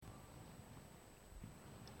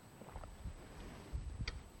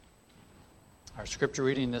Our scripture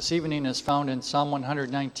reading this evening is found in Psalm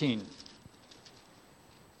 119.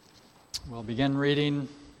 We'll begin reading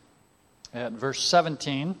at verse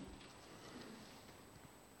 17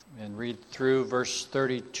 and read through verse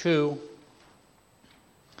 32.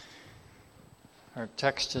 Our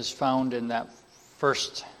text is found in that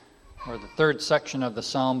first or the third section of the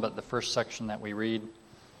psalm, but the first section that we read,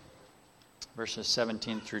 verses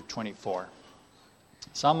 17 through 24.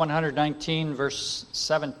 Psalm 119, verse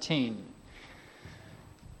 17.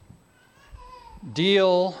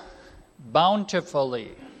 Deal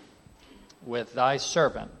bountifully with thy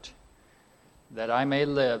servant, that I may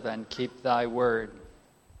live and keep thy word.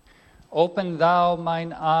 Open thou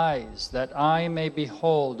mine eyes, that I may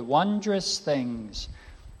behold wondrous things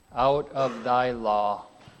out of thy law.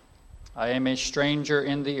 I am a stranger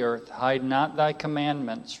in the earth. Hide not thy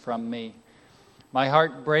commandments from me. My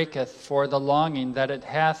heart breaketh for the longing that it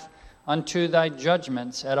hath unto thy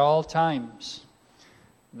judgments at all times.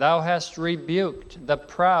 Thou hast rebuked the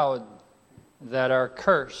proud that are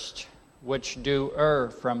cursed, which do err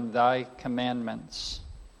from thy commandments.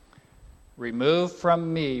 Remove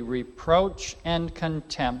from me reproach and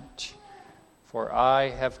contempt, for I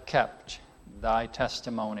have kept thy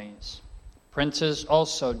testimonies. Princes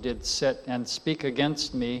also did sit and speak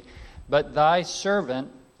against me, but thy servant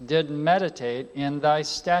did meditate in thy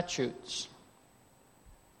statutes.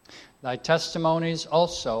 Thy testimonies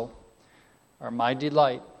also are my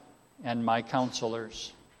delight and my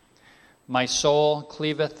counselors. My soul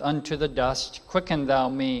cleaveth unto the dust. Quicken thou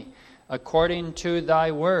me according to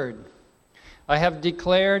thy word. I have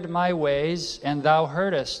declared my ways, and thou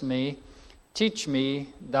heardest me. Teach me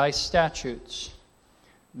thy statutes.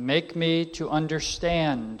 Make me to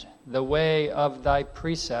understand the way of thy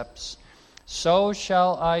precepts. So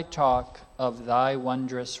shall I talk of thy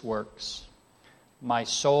wondrous works. My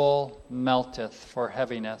soul melteth for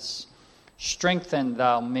heaviness. Strengthen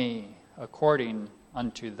thou me according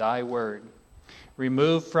unto thy word.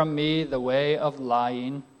 Remove from me the way of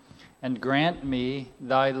lying, and grant me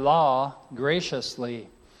thy law graciously.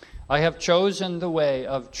 I have chosen the way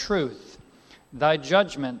of truth. Thy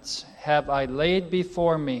judgments have I laid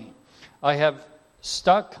before me. I have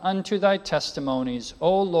stuck unto thy testimonies.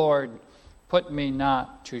 O Lord, put me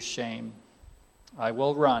not to shame. I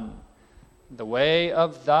will run the way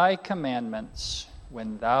of thy commandments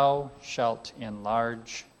when thou shalt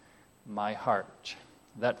enlarge my heart.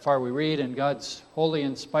 That far we read in God's holy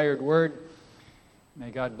inspired word. May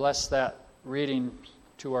God bless that reading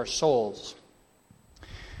to our souls.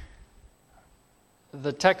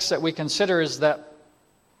 The text that we consider is that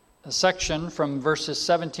section from verses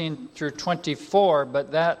 17 through 24, but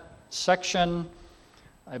that section,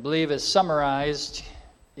 I believe, is summarized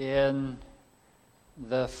in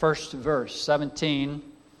the first verse, 17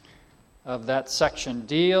 of that section.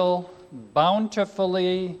 Deal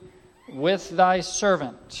bountifully with thy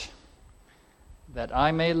servant, that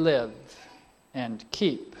I may live and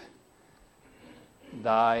keep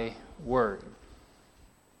thy word.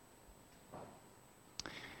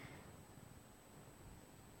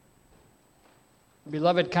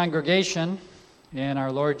 Beloved congregation in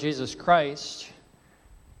our Lord Jesus Christ,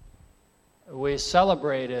 we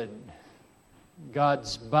celebrated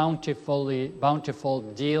God's bountiful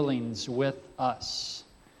dealings with us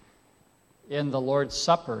in the Lord's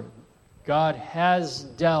Supper. God has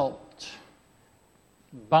dealt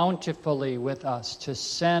bountifully with us to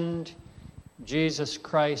send Jesus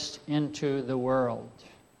Christ into the world.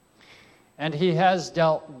 And he has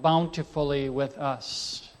dealt bountifully with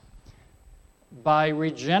us by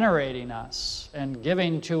regenerating us and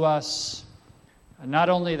giving to us not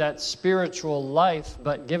only that spiritual life,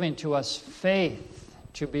 but giving to us faith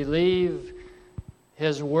to believe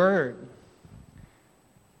his word.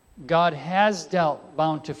 God has dealt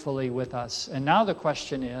bountifully with us. And now the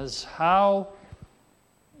question is, how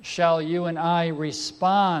shall you and I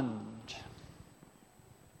respond?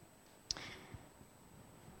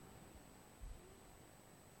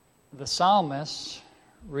 The psalmist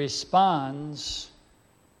responds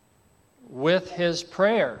with his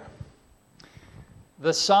prayer.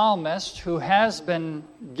 The psalmist, who has been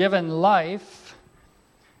given life,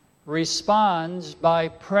 responds by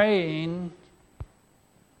praying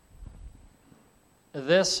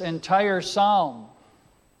this entire psalm.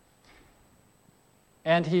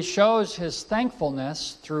 And he shows his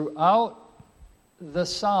thankfulness throughout the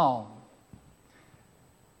psalm.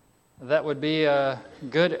 That would be a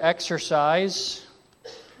good exercise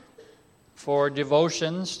for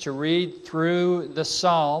devotions to read through the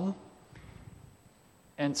psalm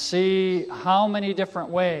and see how many different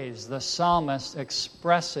ways the psalmist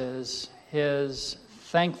expresses his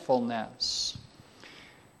thankfulness.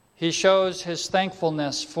 He shows his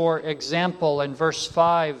thankfulness, for example, in verse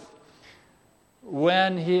 5,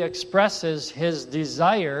 when he expresses his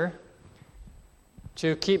desire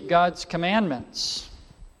to keep God's commandments.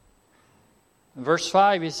 In verse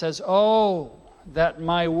 5, he says, "Oh, that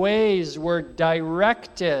my ways were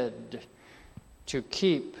directed to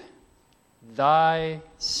keep thy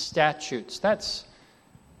statutes." That's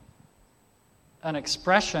an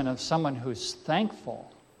expression of someone who's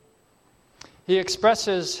thankful. He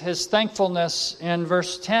expresses his thankfulness in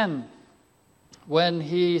verse 10 when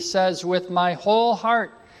he says, "With my whole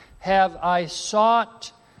heart have I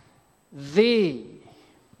sought thee.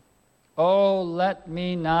 Oh, let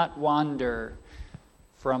me not wander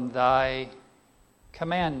from thy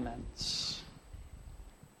commandments."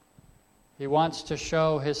 He wants to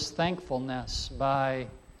show his thankfulness by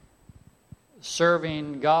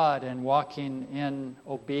serving God and walking in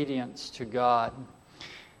obedience to God.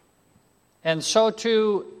 And so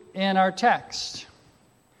too in our text.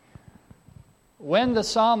 When the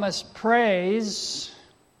psalmist prays,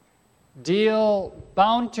 "Deal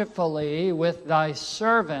bountifully with thy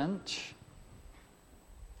servant,"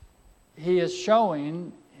 he is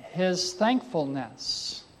showing his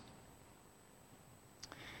thankfulness.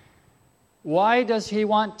 Why does he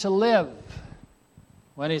want to live?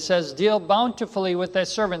 When he says, "Deal bountifully with thy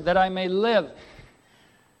servant, that I may live,"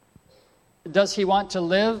 does he want to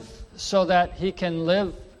live so that he can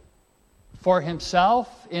live for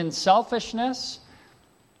himself in selfishness?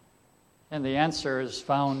 And the answer is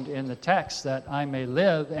found in the text, that I may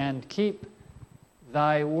live and keep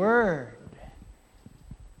thy word.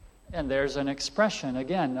 And there's an expression,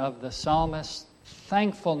 again, of the psalmist's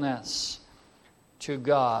thankfulness to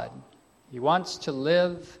God. He wants to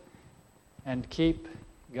live and keep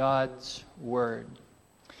God's word.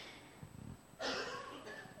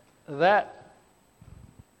 That,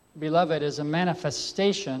 beloved, is a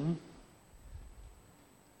manifestation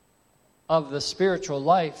of the spiritual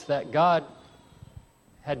life that God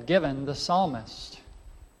had given the psalmist.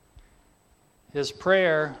 His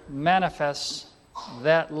prayer manifests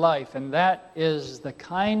that life, and that is the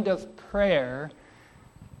kind of prayer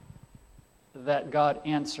that God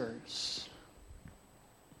answers.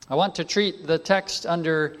 I want to treat the text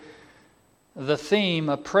under the theme,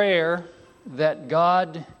 a prayer that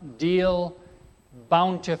God deal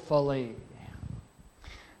bountifully.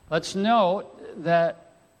 Let's note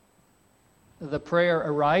that the prayer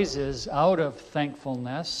arises out of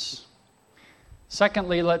thankfulness.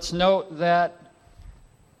 Secondly, let's note that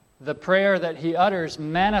the prayer that he utters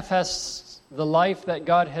manifests the life that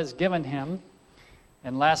God has given him.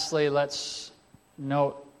 And lastly, let's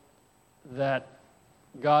note that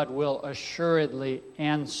God will assuredly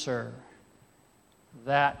answer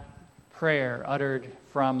that prayer uttered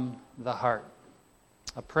from the heart.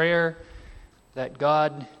 A prayer that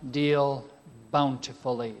God deal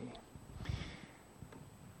bountifully.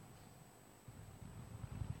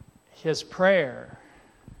 His prayer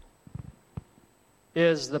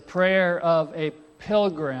is the prayer of a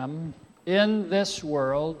pilgrim in this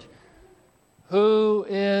world who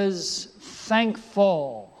is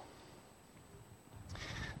thankful.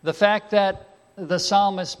 The fact that the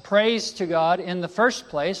psalmist prays to God in the first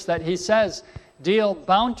place, that he says, "Deal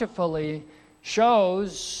bountifully,"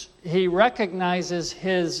 shows he recognizes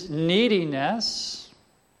his neediness.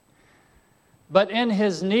 But in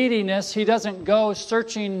his neediness, he doesn't go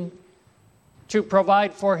searching to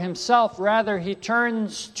provide for himself. Rather, he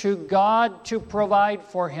turns to God to provide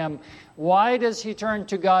for him. Why does he turn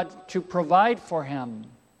to God to provide for him?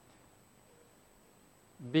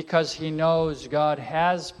 Because he knows God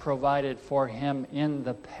has provided for him in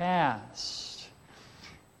the past.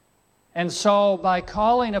 And so, by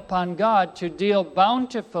calling upon God to deal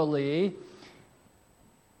bountifully,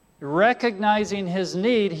 recognizing his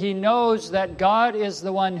need, he knows that God is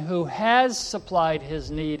the one who has supplied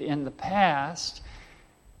his need in the past,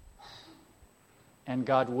 and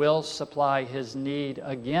God will supply his need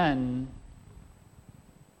again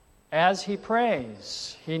as he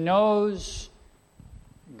prays. He knows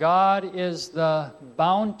God is the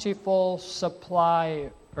bountiful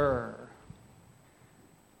supplier,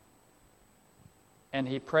 and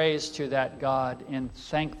he prays to that God in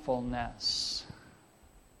thankfulness,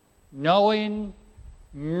 knowing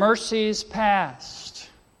mercies past.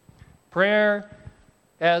 Prayer,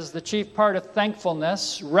 as the chief part of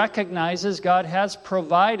thankfulness, recognizes God has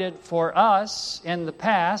provided for us in the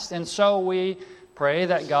past, and so we pray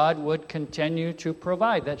that God would continue to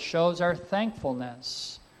provide. That shows our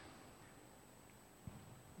thankfulness.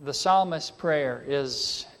 The psalmist's prayer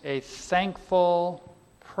is a thankful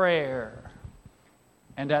prayer,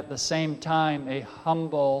 and at the same time a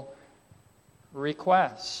humble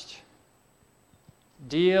request.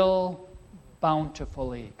 Deal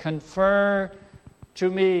bountifully. Confer to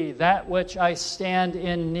me that which I stand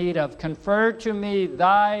in need of. Confer to me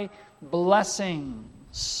thy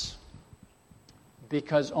blessings,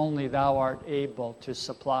 because only thou art able to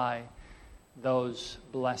supply those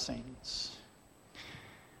blessings.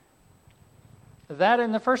 That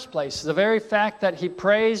in the first place, the very fact that he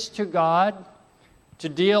prays to God to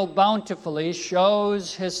deal bountifully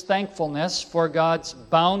shows his thankfulness for God's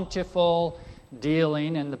bountiful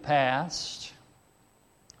dealing in the past.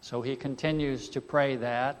 So he continues to pray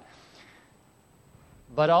that.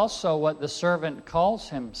 But also what the servant calls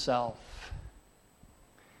himself.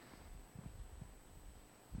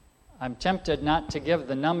 I'm tempted not to give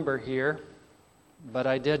the number here, but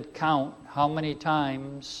I did count how many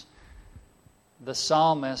times the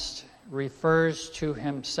psalmist refers to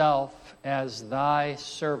himself as thy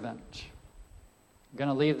servant. I'm going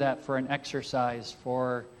to leave that for an exercise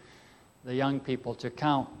for the young people to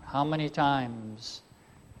count how many times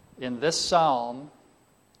in this psalm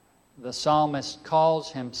the psalmist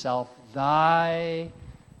calls himself thy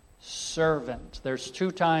servant. There's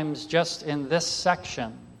 2 times just in this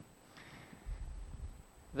section.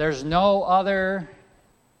 There's no other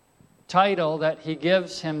title that he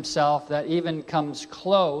gives himself that even comes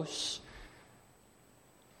close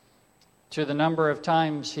to the number of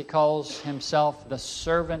times he calls himself the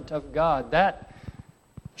servant of God. That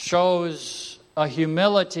shows a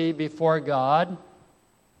humility before God,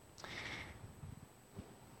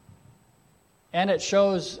 and it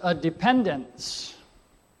shows a dependence,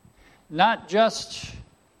 not just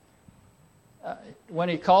when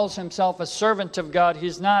he calls himself a servant of God,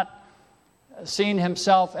 he's not seen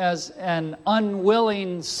himself as an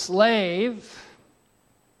unwilling slave.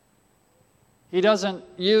 He doesn't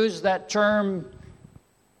use that term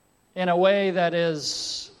in a way that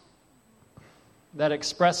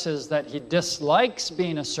expresses that he dislikes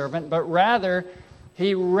being a servant, but rather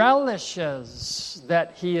he relishes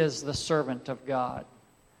that he is the servant of God.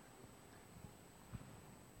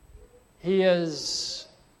 He is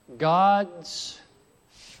God's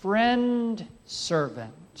friend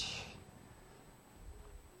servant.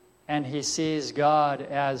 And he sees God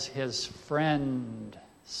as his friend,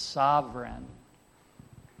 sovereign.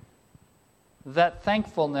 That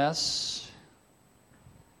thankfulness,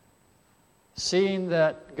 seeing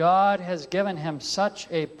that God has given him such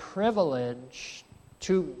a privilege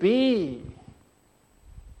to be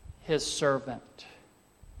his servant.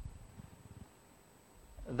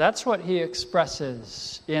 That's what he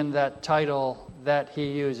expresses in that title that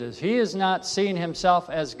he uses. He is not seeing himself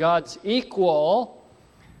as God's equal,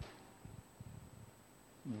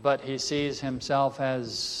 but he sees himself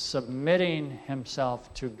as submitting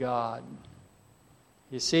himself to God.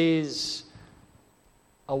 He sees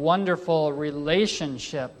a wonderful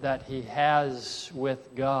relationship that he has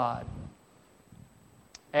with God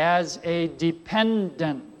as a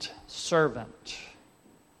dependent servant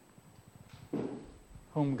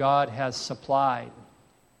whom God has supplied.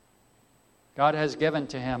 God has given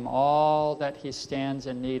to him all that he stands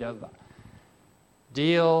in need of.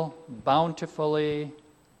 Deal bountifully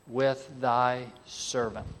with thy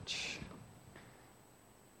servant.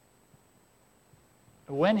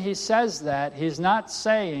 When he says that, he's not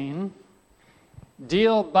saying,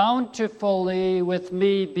 deal bountifully with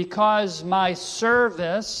me because my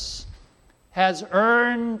service has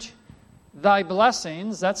earned thy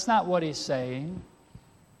blessings. That's not what he's saying.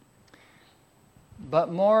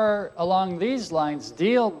 But more along these lines,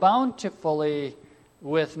 deal bountifully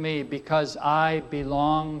with me because I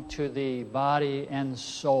belong to thee, body and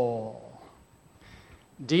soul.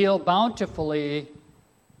 Deal bountifully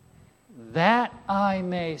that I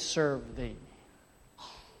may serve thee.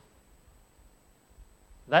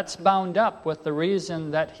 That's bound up with the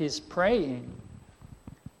reason that he's praying.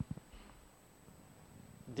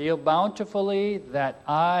 Deal bountifully that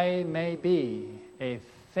I may be a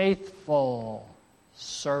faithful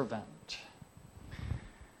servant.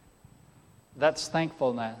 That's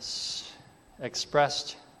thankfulness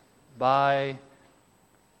expressed by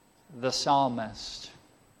the psalmist.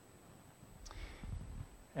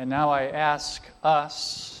 And now I ask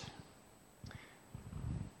us,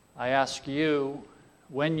 I ask you,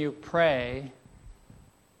 when you pray,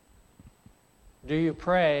 do you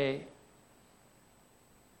pray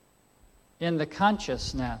in the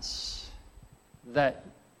consciousness that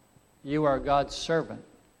you are God's servant?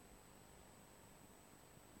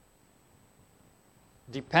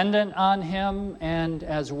 Dependent on him and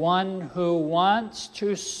as one who wants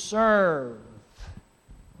to serve.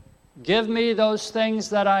 Give me those things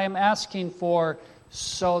that I am asking for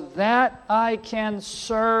so that I can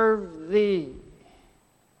serve thee?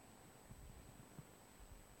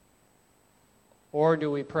 Or do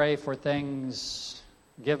we pray for things,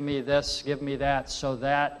 give me this, give me that, so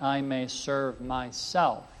that I may serve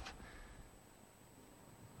myself?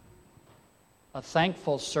 A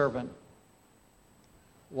thankful servant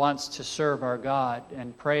wants to serve our God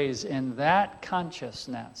and prays in that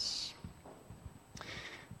consciousness.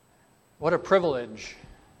 What a privilege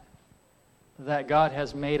that God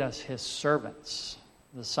has made us His servants.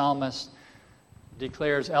 The psalmist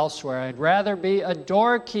declares elsewhere, I'd rather be a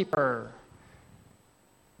doorkeeper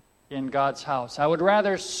in God's house. I would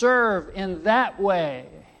rather serve in that way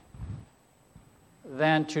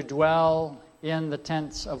than to dwell in the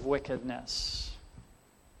tents of wickedness.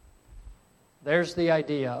 There's the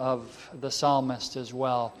idea of the psalmist as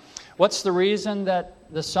well. What's the reason that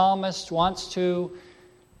the psalmist wants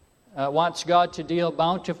God to deal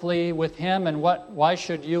bountifully with him, and why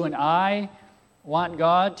should you and I want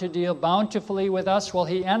God to deal bountifully with us? Well,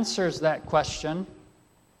 he answers that question.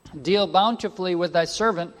 Deal bountifully with thy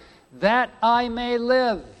servant, that I may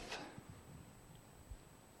live.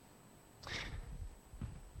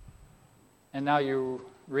 And now you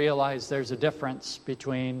realize there's a difference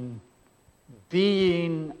between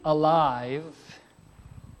being alive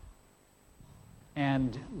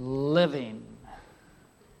and living.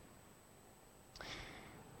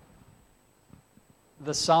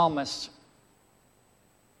 The psalmist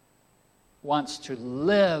wants to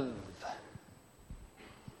live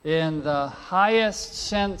in the highest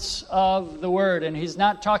sense of the word. And he's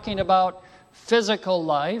not talking about physical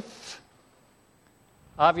life.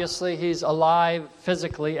 Obviously, he's alive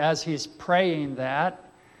physically as he's praying that.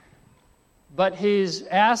 But he's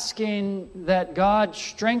asking that God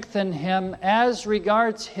strengthen him as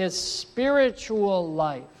regards his spiritual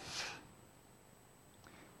life.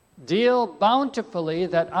 Deal bountifully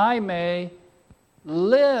that I may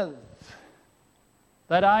live,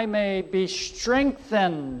 that I may be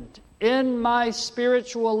strengthened in my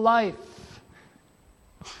spiritual life.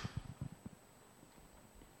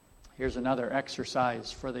 Here's another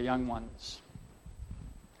exercise for the young ones.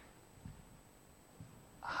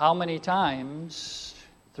 How many times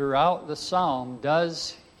throughout the psalm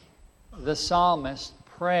does the psalmist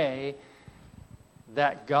pray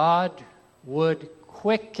that God would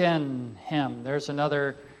quicken him? There's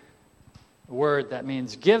another word that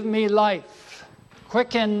means give me life,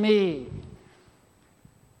 quicken me.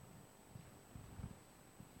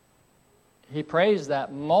 He prays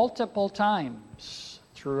that multiple times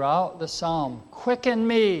throughout the psalm, quicken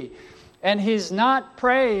me. And he's not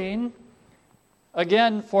praying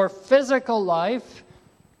again for physical life.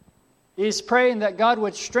 He's praying that God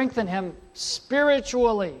would strengthen him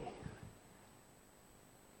spiritually,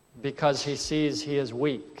 because he sees he is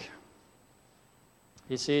weak.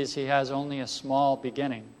 He sees he has only a small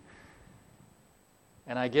beginning.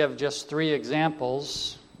 And I give just 3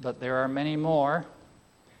 examples, but there are many more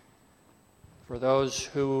for those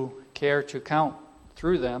who care to count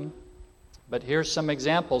through them. But here's some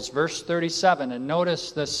examples. Verse 37, and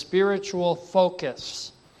notice the spiritual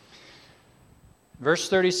focus. Verse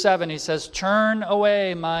 37, he says, turn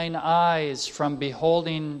away mine eyes from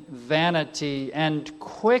beholding vanity, and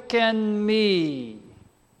quicken me,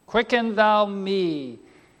 quicken thou me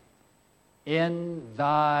in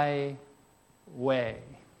thy way.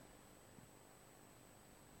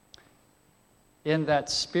 In that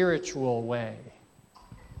spiritual way.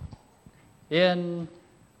 In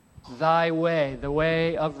thy way, the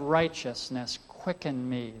way of righteousness, quicken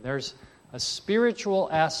me. There's a spiritual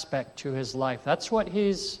aspect to his life. That's what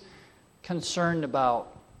he's concerned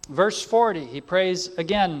about. Verse 40, he prays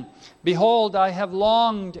again, behold, I have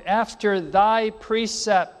longed after thy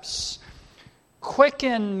precepts.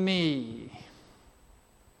 Quicken me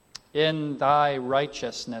in thy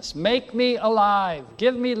righteousness. Make me alive.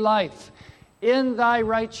 Give me life in thy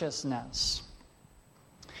righteousness.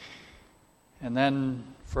 And then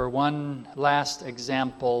for one last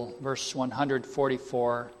example, verse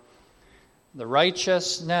 144, the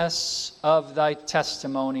righteousness of thy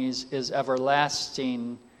testimonies is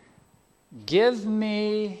everlasting. Give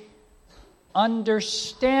me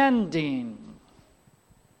understanding,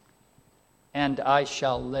 and I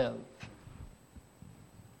shall live.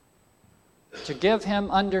 To give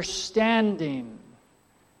him understanding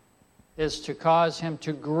is to cause him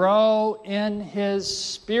to grow in his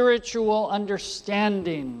spiritual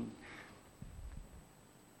understanding.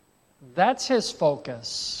 That's his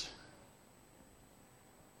focus.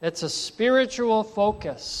 It's a spiritual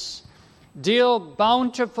focus. Deal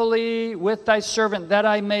bountifully with thy servant, that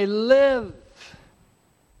I may live.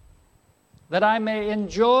 that I may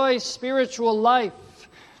enjoy spiritual life.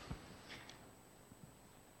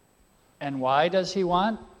 And why does he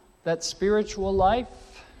want that spiritual life?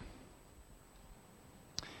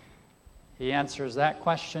 He answers that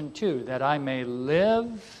question too, that I may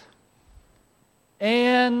live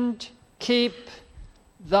and keep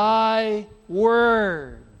thy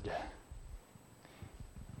word.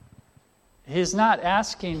 He's not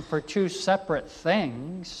asking for two separate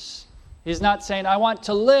things. He's not saying, I want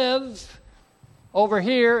to live over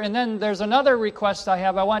here, and then there's another request I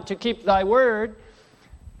have, I want to keep thy word.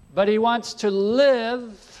 But he wants to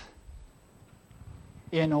live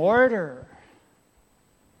in order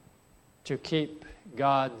to keep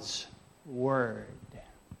God's word.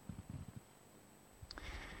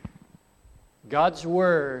 God's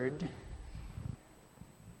word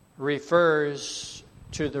refers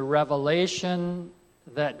to the revelation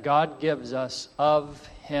that God gives us of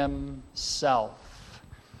himself.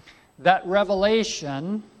 That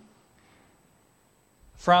revelation,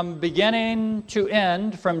 from beginning to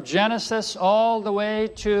end, from Genesis all the way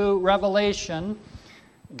to Revelation,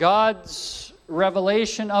 God's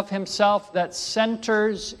revelation of himself that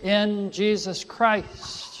centers in Jesus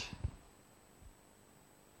Christ.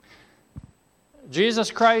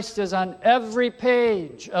 Jesus Christ is on every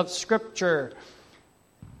page of Scripture.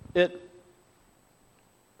 It,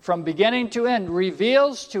 from beginning to end,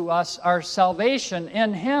 reveals to us our salvation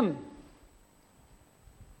in him.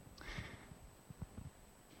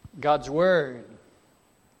 God's word,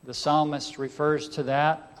 the psalmist refers to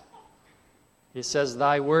that. He says,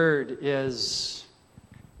 thy word is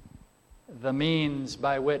the means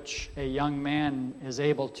by which a young man is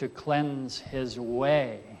able to cleanse his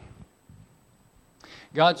way.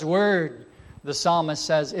 God's word, the psalmist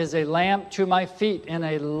says, is a lamp to my feet and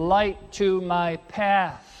a light to my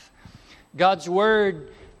path. God's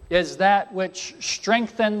word is that which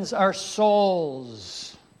strengthens our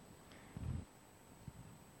souls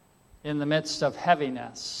in the midst of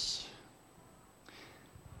heaviness.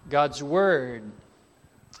 God's word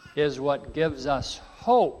is what gives us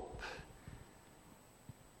hope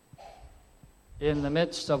in the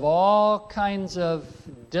midst of all kinds of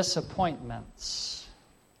disappointments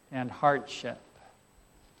and hardship.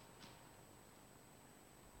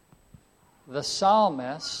 The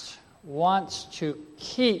psalmist wants to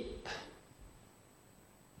keep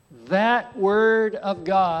that word of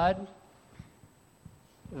God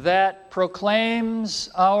that proclaims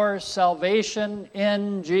our salvation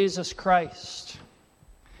in Jesus Christ.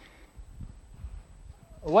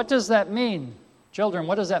 What does that mean? Children,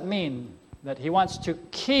 what does that mean? That he wants to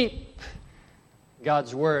keep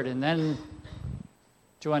God's word. And then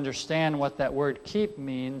to understand what that word keep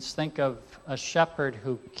means, think of a shepherd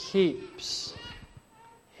who keeps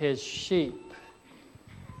his sheep.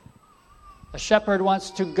 A shepherd wants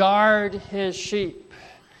to guard his sheep.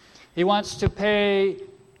 He wants to pay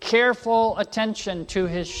careful attention to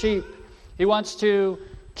his sheep. He wants to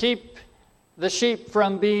keep the sheep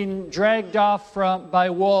from being dragged off by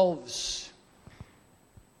wolves.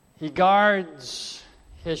 He guards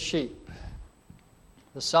his sheep.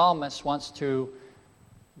 The psalmist wants to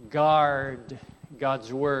guard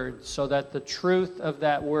God's word so that the truth of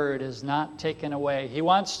that word is not taken away. He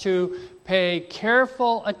wants to pay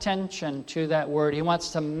careful attention to that word. He wants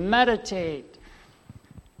to meditate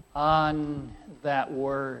on that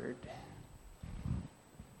word.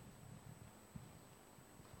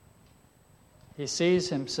 He sees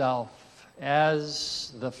himself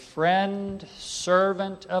as the friend,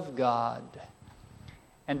 servant of God.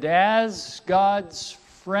 And as God's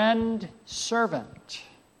friend, servant,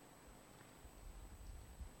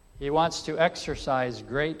 he wants to exercise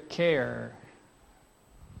great care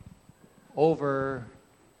over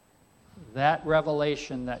that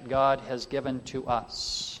revelation that God has given to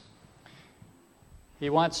us. He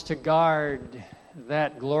wants to guard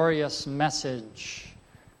that glorious message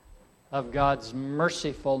of God's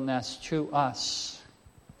mercifulness to us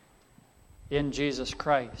in Jesus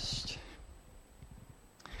Christ.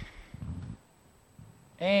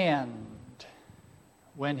 And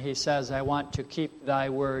when he says, I want to keep thy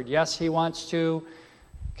word, yes, he wants to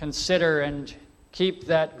consider and keep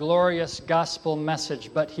that glorious gospel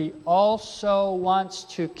message, but he also wants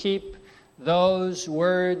to keep those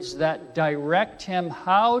words that direct him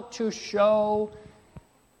how to show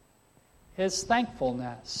his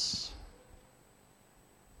thankfulness.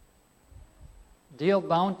 Deal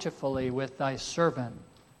bountifully with thy servant,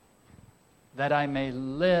 that I may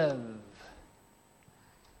live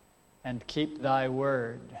and keep thy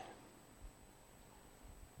word.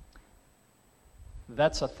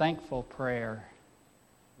 That's a thankful prayer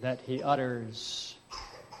that he utters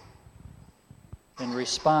in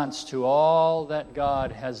response to all that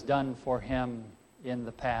God has done for him in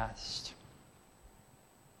the past.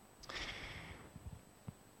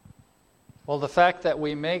 Well, the fact that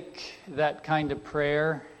we make that kind of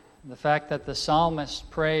prayer, the fact that the psalmist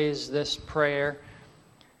prays this prayer,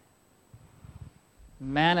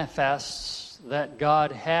 manifests that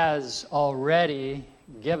God has already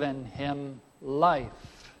given him life.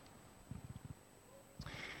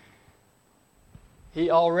 He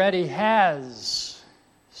already has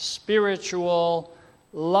spiritual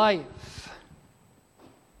life.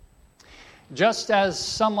 Just as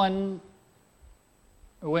someone,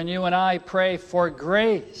 when you and I pray for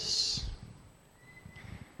grace,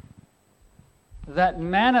 that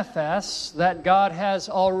manifests that God has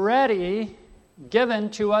already given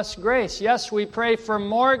to us grace. Yes, we pray for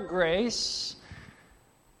more grace,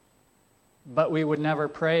 but we would never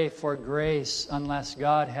pray for grace unless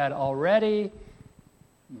God had already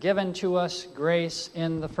given to us grace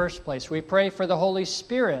in the first place. We pray for the Holy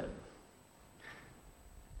Spirit,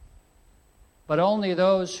 but only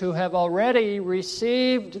those who have already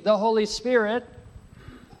received the Holy Spirit,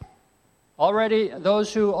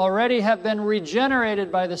 those who already have been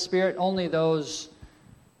regenerated by the Spirit, only those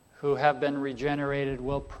who have been regenerated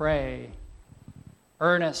will pray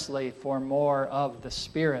earnestly for more of the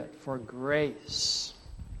Spirit, for grace.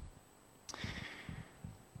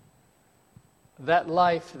 That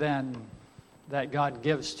life, then, that God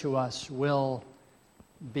gives to us will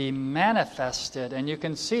be manifested, and you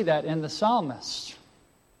can see that in the psalmist.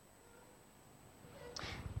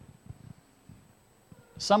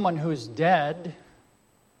 Someone who's dead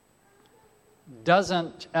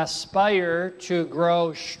doesn't aspire to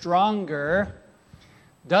grow stronger,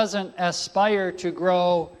 doesn't aspire to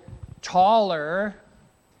grow taller.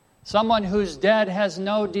 Someone who's dead has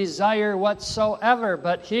no desire whatsoever,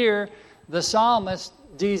 but here the psalmist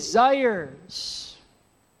desires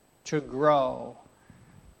to grow.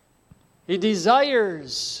 He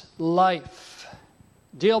desires life.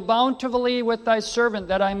 Deal bountifully with thy servant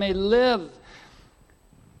that I may live.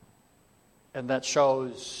 And that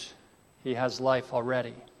shows he has life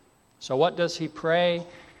already. So what does he pray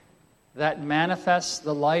that manifests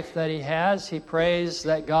the life that he has? He prays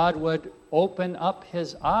that God would open up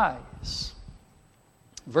his eyes.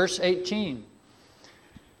 Verse 18.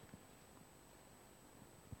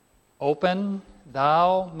 Open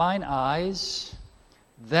thou mine eyes,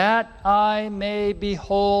 that I may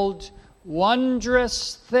behold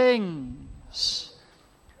wondrous things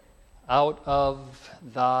out of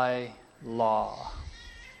thy law.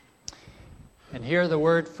 And here the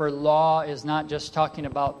word for law is not just talking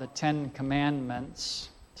about the 10 commandments.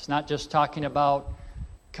 It's not just talking about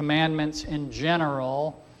commandments in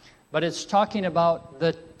general, but it's talking about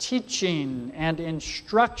the teaching and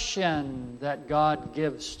instruction that God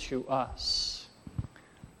gives to us.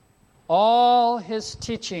 All his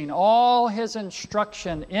teaching, all his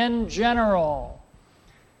instruction in general.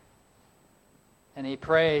 And he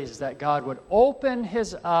prays that God would open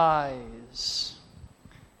his eyes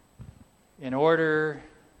in order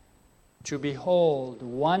to behold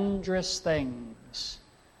wondrous things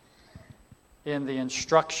in the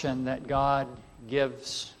instruction that God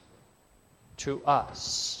gives to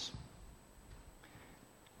us.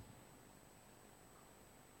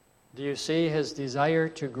 Do you see his desire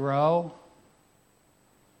to grow?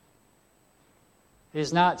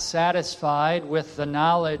 He's not satisfied with the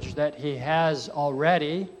knowledge that he has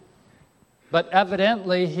already, but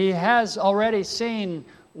evidently he has already seen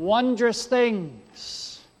wondrous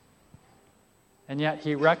things. And yet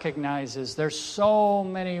he recognizes there's so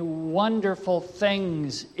many wonderful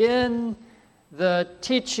things in the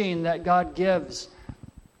teaching that God gives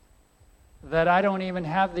that I don't even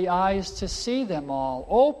have the eyes to see them all.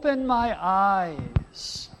 Open my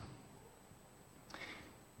eyes.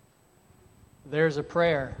 There's a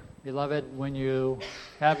prayer, beloved, when you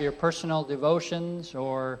have your personal devotions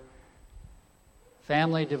or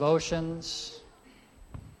family devotions.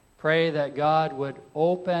 Pray that God would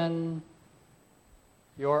open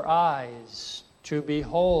your eyes to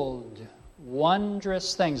behold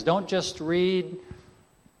wondrous things. Don't just read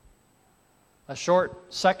a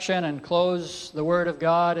short section and close the Word of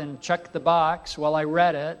God and check the box, well, I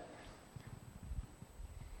read it.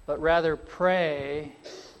 But rather pray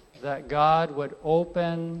that God would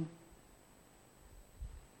open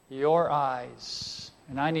your eyes.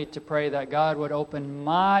 And I need to pray that God would open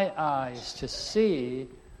my eyes to see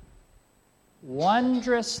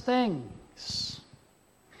wondrous things.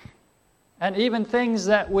 And even things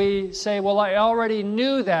that we say, well, I already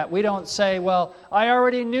knew that. We don't say, well, I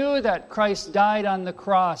already knew that Christ died on the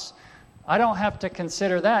cross. I don't have to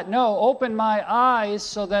consider that. No, open my eyes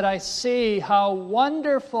so that I see how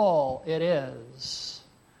wonderful it is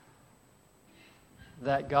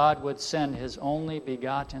that God would send His only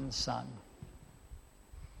begotten Son.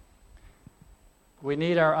 We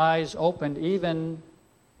need our eyes opened even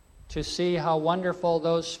to see how wonderful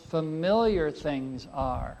those familiar things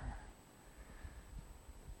are.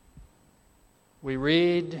 We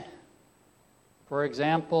read, for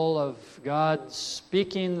example, of God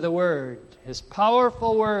speaking the Word, His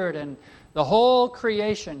powerful Word, and the whole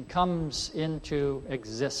creation comes into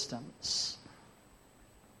existence.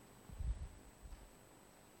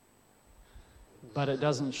 But it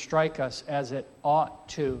doesn't strike us as it ought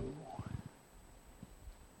to.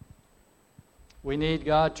 We need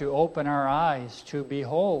God to open our eyes to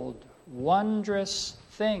behold wondrous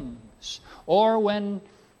things. Or when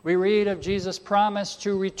we read of Jesus' promise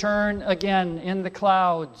to return again in the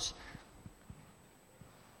clouds,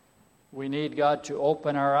 we need God to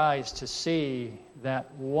open our eyes to see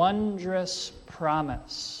that wondrous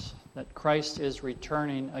promise that Christ is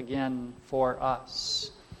returning again for us.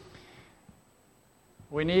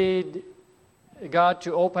 We need God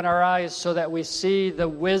to open our eyes so that we see the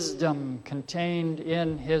wisdom contained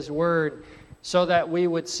in His Word, so that we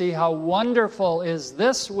would see how wonderful is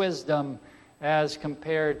this wisdom as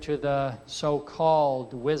compared to the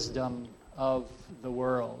so-called wisdom of the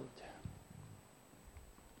world.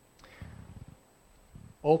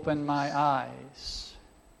 Open my eyes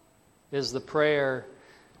is the prayer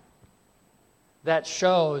that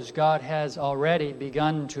shows God has already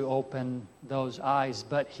begun to open those eyes,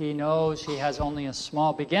 but He knows He has only a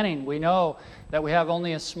small beginning. We know that we have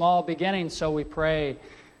only a small beginning, so we pray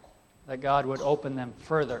that God would open them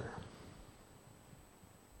further.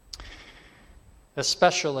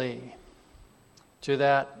 Especially to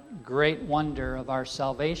that great wonder of our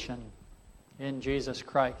salvation in Jesus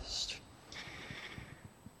Christ.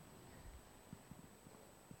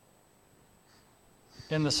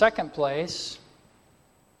 In the second place,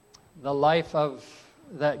 the life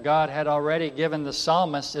that God had already given the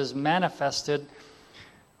psalmist is manifested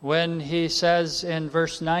when he says in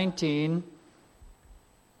verse 19,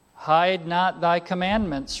 "Hide not thy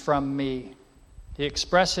commandments from me." He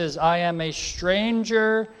expresses, "I am a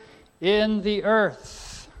stranger in the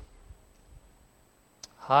earth.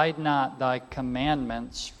 Hide not thy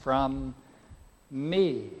commandments from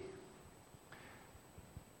me."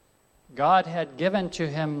 God had given to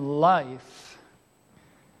him life,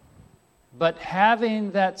 but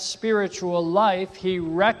having that spiritual life, he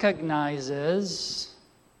recognizes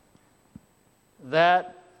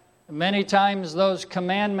that many times those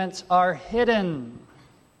commandments are hidden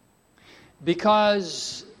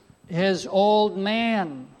because his old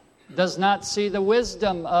man does not see the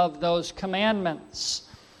wisdom of those commandments.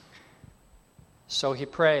 So he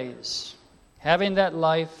prays. Having that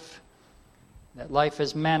life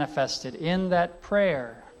is manifested in that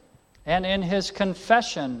prayer and in his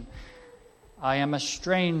confession, "I am a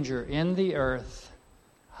stranger in the earth.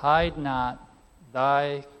 Hide not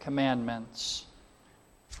thy commandments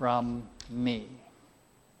from me."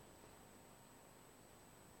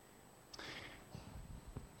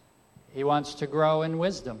 He wants to grow in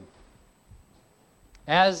wisdom.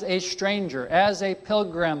 As a stranger, as a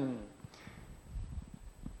pilgrim,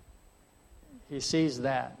 he sees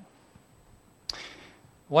that.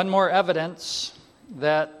 One more evidence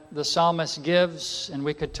that the psalmist gives, and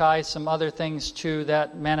we could tie some other things to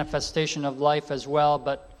that manifestation of life as well,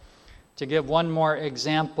 but to give one more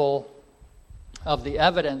example of the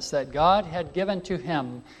evidence that God had given to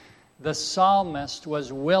him, the psalmist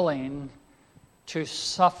was willing to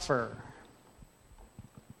suffer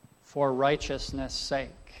for righteousness'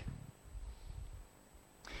 sake.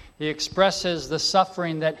 He expresses the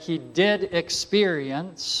suffering that he did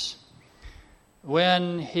experience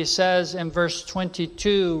when he says in verse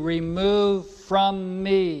 22, "Remove from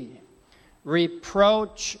me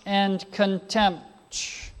reproach and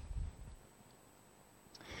contempt."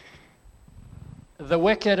 The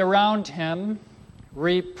wicked around him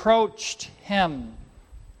reproached him.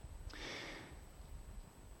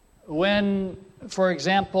 When, for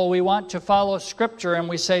example, we want to follow Scripture and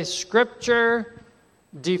we say, Scripture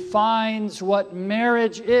defines what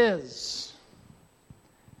marriage is.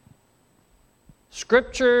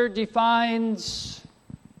 Scripture defines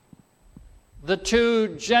the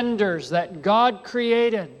two genders that God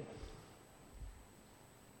created.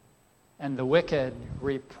 And the wicked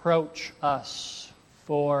reproach us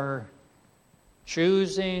for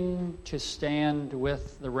choosing to stand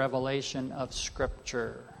with the revelation of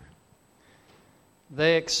Scripture.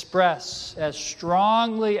 They express as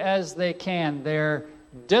strongly as they can their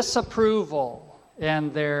disapproval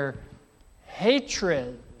and their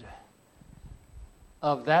hatred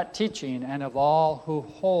of that teaching and of all who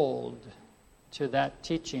hold to that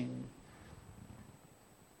teaching.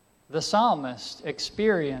 The psalmist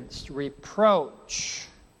experienced reproach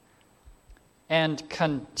and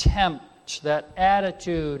contempt, that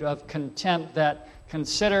attitude of contempt that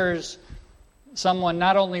considers someone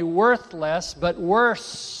not only worthless, but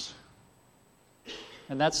worse.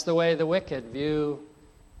 And that's the way the wicked view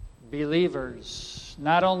believers,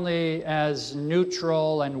 not only as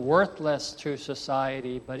neutral and worthless to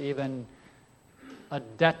society, but even a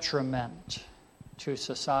detriment to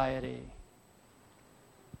society.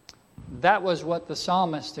 That was what the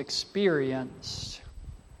psalmist experienced.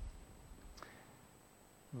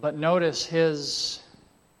 But notice his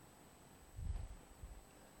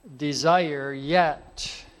desire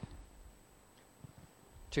yet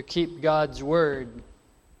to keep God's word.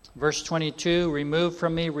 Verse 22, remove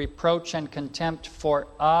from me reproach and contempt, for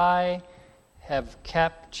I have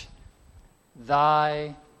kept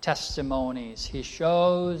thy testimonies. He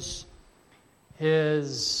shows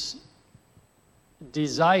his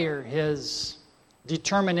desire, his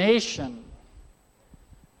determination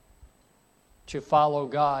to follow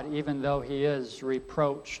God, even though he is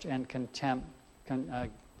reproached and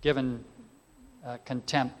given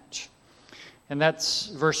contempt. And that's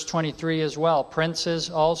verse 23 as well. Princes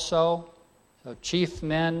also, so chief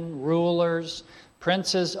men, rulers,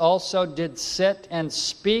 princes also did sit and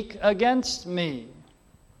speak against me.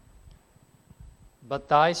 But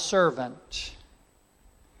thy servant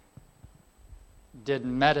did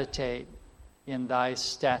meditate in thy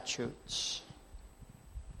statutes.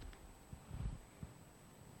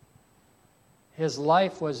 His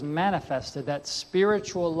life was manifested, that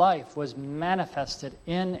spiritual life was manifested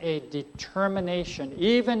in a determination.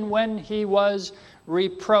 Even when he was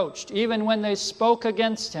reproached, even when they spoke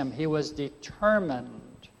against him, he was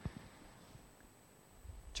determined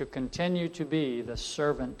to continue to be the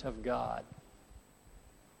servant of God.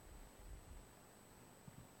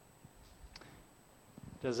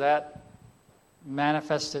 Does that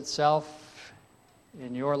manifest itself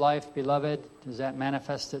in your life, beloved? Does that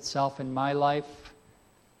manifest itself in my life?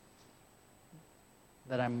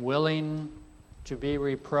 That I'm willing to be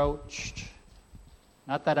reproached?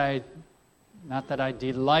 Not that I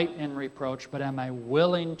delight in reproach, but am I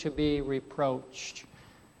willing to be reproached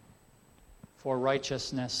for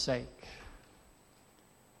righteousness' sake?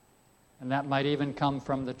 And that might even come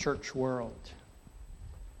from the church world.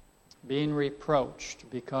 Being reproached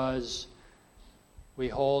because we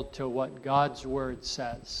hold to what God's word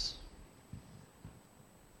says.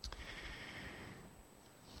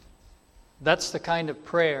 That's the kind of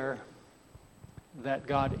prayer that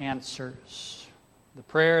God answers. The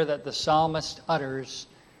prayer that the psalmist utters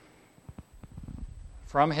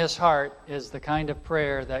from his heart is the kind of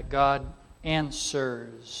prayer that God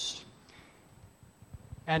answers.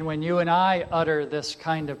 And when you and I utter this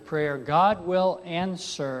kind of prayer, God will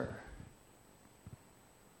answer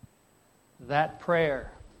that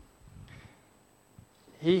prayer.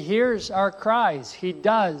 He hears our cries. He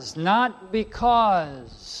does, not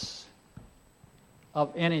because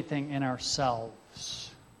of anything in ourselves.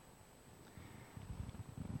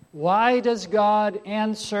 Why does God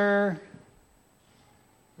answer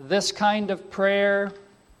this kind of prayer?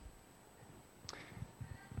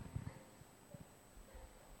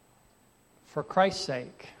 For Christ's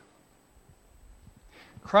sake.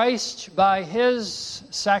 Christ, by his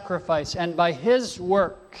sacrifice and by his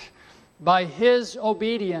work, by his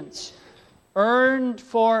obedience, earned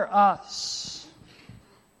for us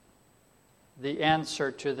the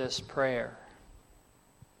answer to this prayer.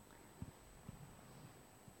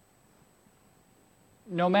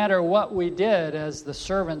 No matter what we did as the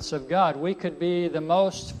servants of God, we could be the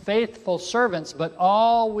most faithful servants, but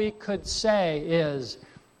all we could say is,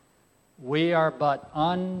 we are but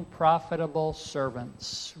unprofitable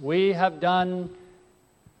servants. We have done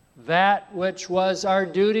that which was our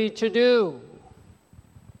duty to do.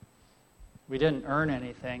 We didn't earn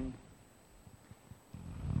anything.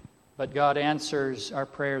 But God answers our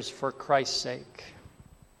prayers for Christ's sake.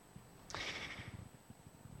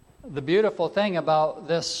 The beautiful thing about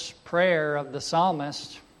this prayer of the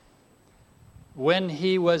psalmist, when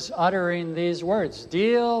he was uttering these words,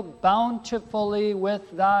 deal bountifully with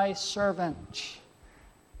thy servant.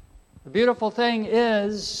 The beautiful thing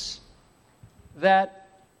is that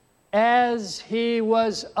as he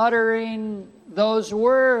was uttering those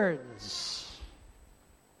words,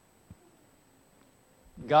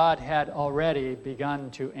 God had already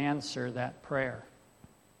begun to answer that prayer.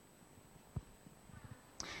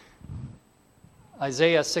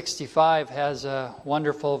 Isaiah 65 has a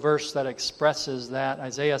wonderful verse that expresses that.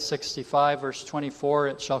 Isaiah 65, verse 24,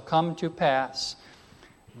 "It shall come to pass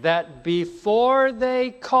that before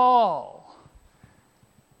they call,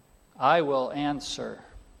 I will answer.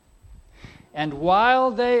 And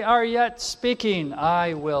while they are yet speaking,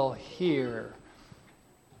 I will hear."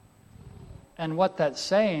 And what that's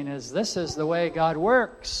saying is this is the way God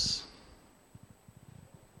works.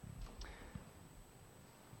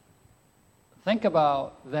 Think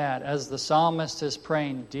about that as the psalmist is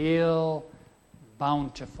praying, "Deal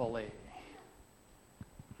bountifully."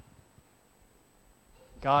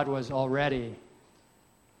 God was already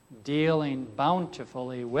dealing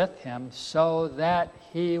bountifully with him so that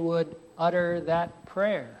he would utter that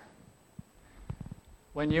prayer.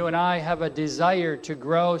 When you and I have a desire to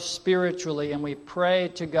grow spiritually and we pray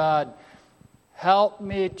to God, "Help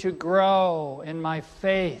me to grow in my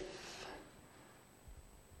faith,"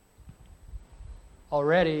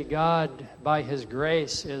 already God, by His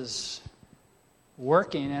grace, is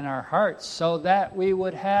working in our hearts so that we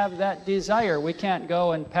would have that desire. We can't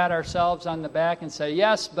go and pat ourselves on the back and say,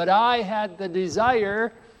 "Yes, but I had the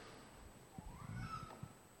desire."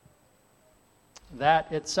 That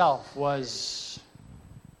itself was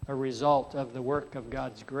a result of the work of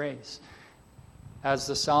God's grace. As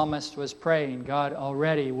the psalmist was praying, God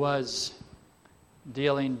already was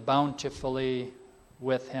dealing bountifully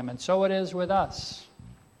with him. And so it is with us.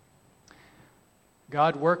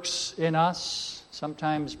 God works in us,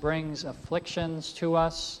 sometimes brings afflictions to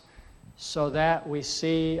us so that we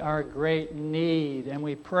see our great need and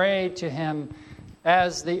we pray to him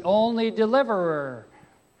as the only deliverer.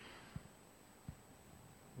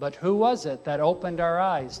 But who was it that opened our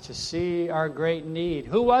eyes to see our great need?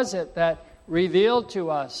 Who was it that revealed to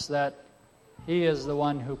us that he is the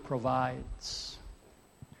one who provides?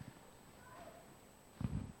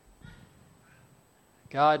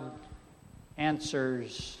 God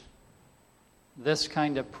answers this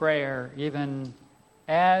kind of prayer even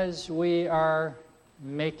as we are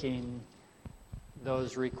making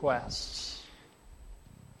those requests.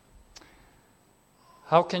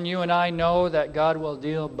 How can you and I know that God will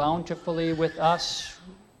deal bountifully with us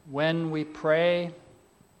when we pray?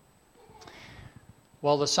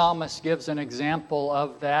 Well, the psalmist gives an example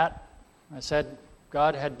of that. I said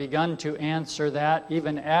God had begun to answer that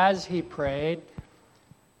even as he prayed.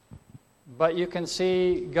 But you can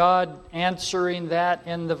see God answering that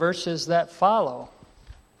in the verses that follow.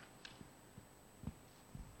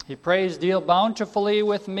 He prays, "Deal bountifully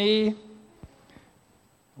with me,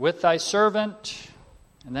 with thy servant."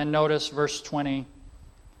 And then notice verse 20.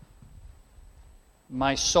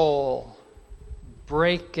 "My soul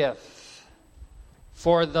breaketh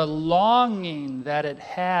for the longing that it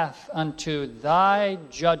hath unto thy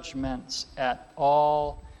judgments at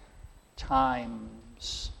all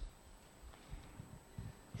times."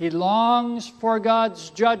 He longs for God's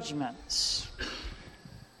judgments.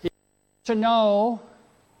 He wants to know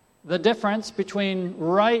the difference between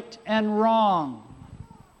right and wrong.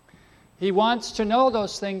 He wants to know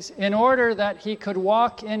those things in order that he could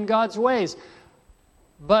walk in God's ways.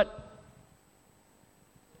 But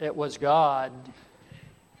it was God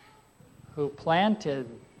who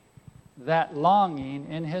planted that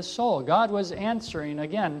longing in his soul. God was answering,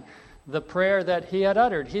 again, the prayer that he had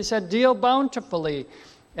uttered. He said, "Deal bountifully."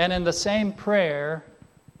 And in the same prayer,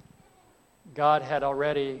 God had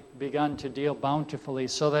already begun to deal bountifully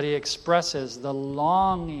so that he expresses the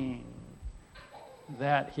longing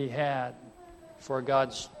that he had for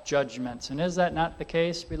God's judgments. And is that not the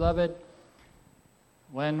case, beloved?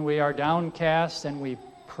 When we are downcast and we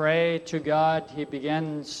pray to God, he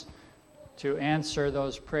begins to answer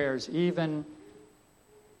those prayers, even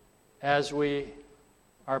as we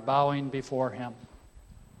are bowing before him.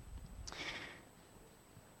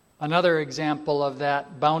 Another example of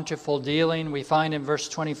that bountiful dealing we find in verse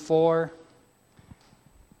 24.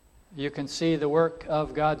 You can see the work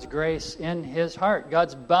of God's grace in his heart.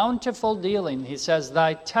 God's bountiful dealing. He says,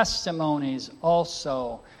 "Thy testimonies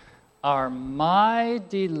also are my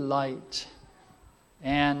delight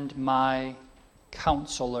and my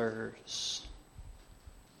counselors."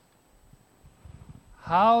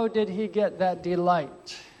 How did he get that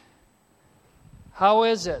delight? How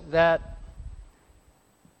is it that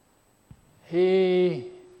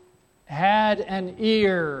he had an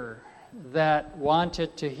ear that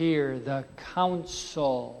wanted to hear the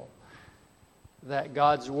counsel that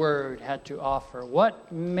God's word had to offer?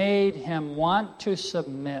 What made him want to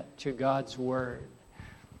submit to God's word?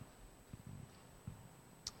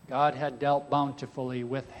 God had dealt bountifully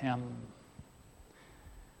with him.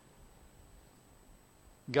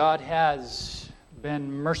 God has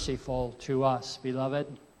been merciful to us, beloved.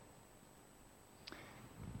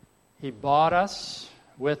 He bought us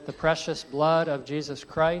with the precious blood of Jesus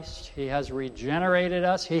Christ. He has regenerated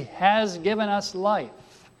us. He has given us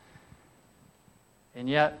life. And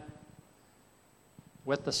yet,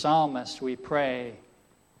 with the psalmist, we pray,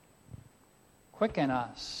 quicken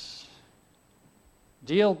us.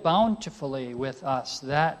 Deal bountifully with us,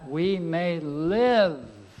 that we may live,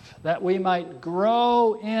 that we might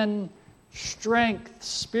grow in strength,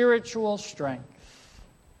 spiritual strength.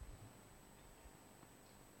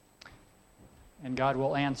 And God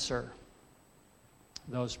will answer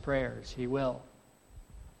those prayers. He will.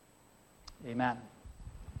 Amen.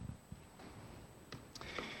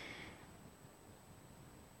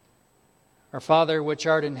 Our Father, which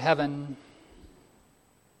art in heaven,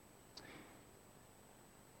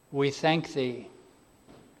 we thank Thee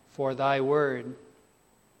for Thy word.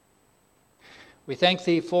 We thank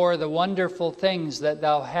Thee for the wonderful things that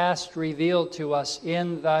Thou hast revealed to us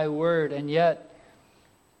in Thy word, and yet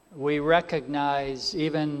we recognize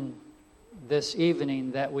even this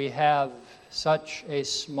evening that we have such a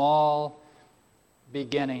small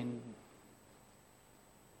beginning.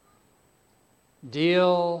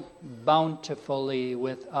 Deal bountifully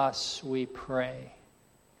with us, we pray,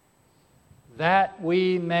 that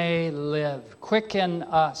we may live. Quicken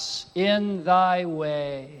us in Thy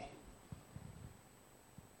way,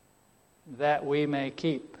 that we may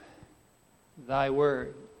keep Thy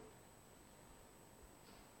word.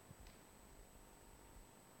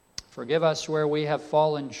 Forgive us where we have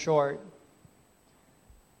fallen short,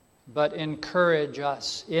 but encourage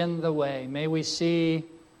us in the way. May we see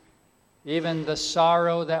even the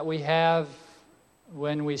sorrow that we have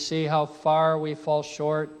when we see how far we fall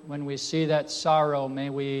short. When we see that sorrow, may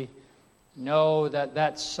we know that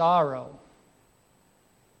that sorrow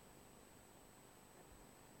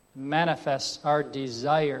manifests our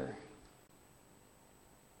desire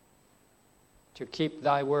to keep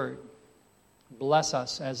Thy word. Bless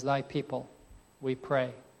us as Thy people, we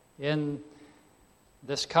pray. In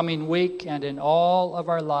this coming week and in all of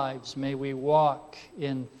our lives, may we walk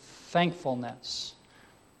in thankfulness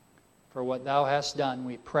for what Thou hast done,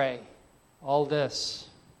 we pray. All this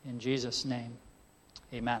in Jesus' name.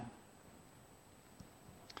 Amen.